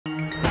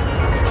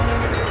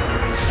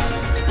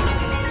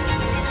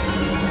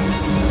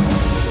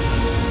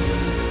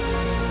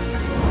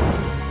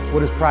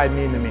What does Pride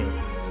mean to me?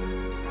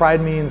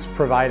 Pride means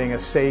providing a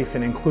safe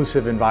and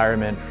inclusive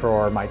environment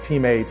for my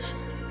teammates,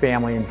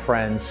 family, and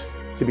friends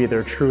to be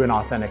their true and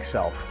authentic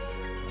self.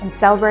 And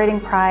celebrating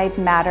Pride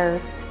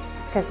matters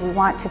because we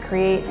want to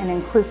create an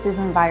inclusive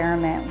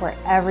environment where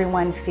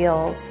everyone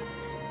feels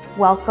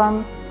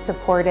welcome,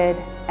 supported,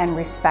 and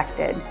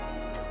respected.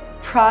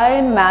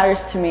 Pride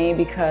matters to me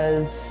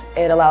because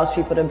it allows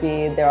people to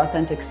be their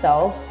authentic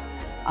selves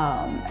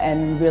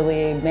and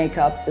really make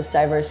up this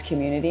diverse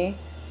community.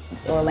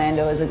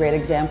 Orlando is a great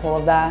example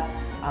of that,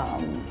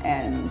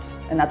 and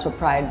that's what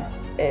Pride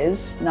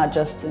is, not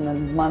just in the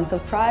month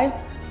of Pride,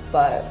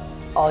 but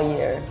all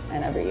year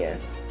and every year.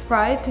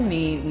 Pride to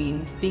me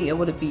means being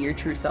able to be your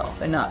true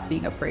self and not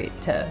being afraid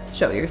to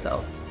show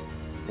yourself.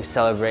 We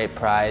celebrate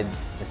Pride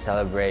to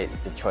celebrate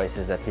the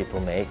choices that people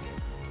make,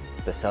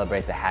 to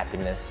celebrate the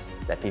happiness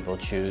that people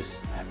choose.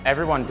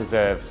 Everyone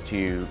deserves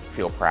to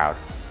feel proud.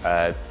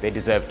 They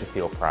deserve to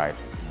feel pride.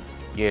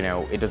 You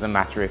know, it doesn't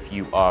matter if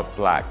you are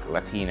black,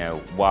 Latino,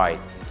 white,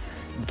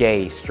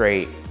 gay,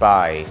 straight,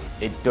 bi.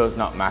 It does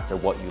not matter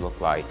what you look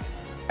like.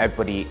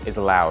 Everybody is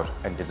allowed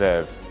and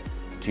deserves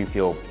to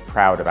feel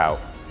proud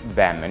about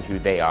them and who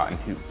they are and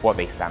what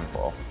they stand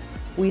for.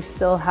 We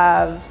still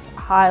have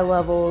high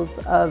levels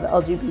of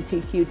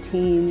LGBTQ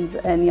teens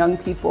and young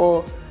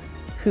people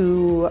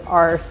who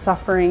are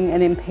suffering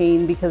and in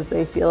pain because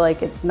they feel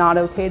like it's not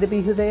okay to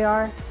be who they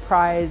are.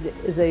 Pride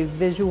is a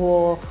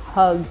visual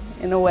hug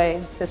in a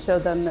way to show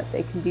them that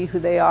they can be who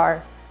they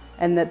are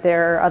and that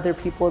there are other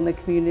people in the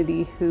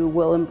community who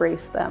will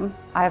embrace them.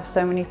 I have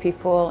so many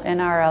people in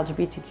our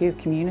LGBTQ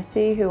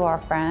community who are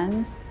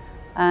friends,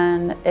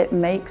 and it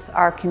makes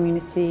our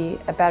community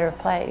a better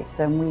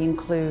place, and we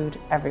include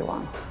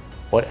everyone.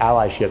 What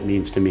allyship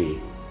means to me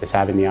is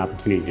having the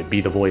opportunity to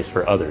be the voice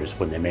for others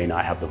when they may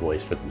not have the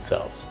voice for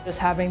themselves. Just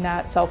having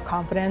that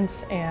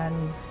self-confidence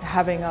and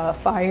having a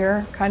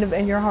fire kind of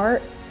in your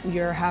heart.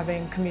 You're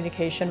having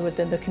communication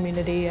within the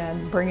community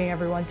and bringing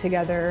everyone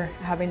together,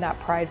 having that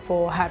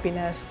prideful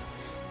happiness.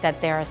 That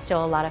there are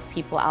still a lot of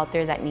people out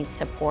there that need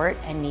support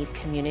and need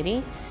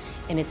community.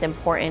 And it's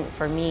important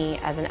for me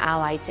as an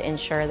ally to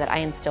ensure that I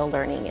am still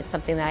learning. It's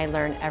something that I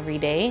learn every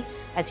day.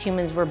 As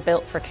humans, we're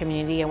built for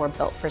community and we're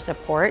built for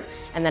support,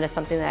 and that is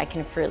something that I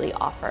can freely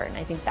offer. And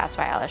I think that's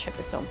why allyship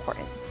is so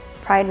important.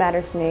 Pride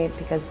matters to me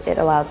because it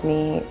allows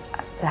me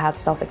to have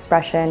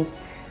self-expression,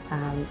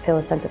 feel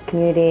a sense of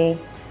community,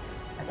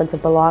 a sense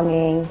of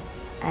belonging,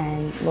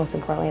 and most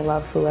importantly,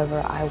 love whoever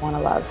I want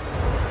to love.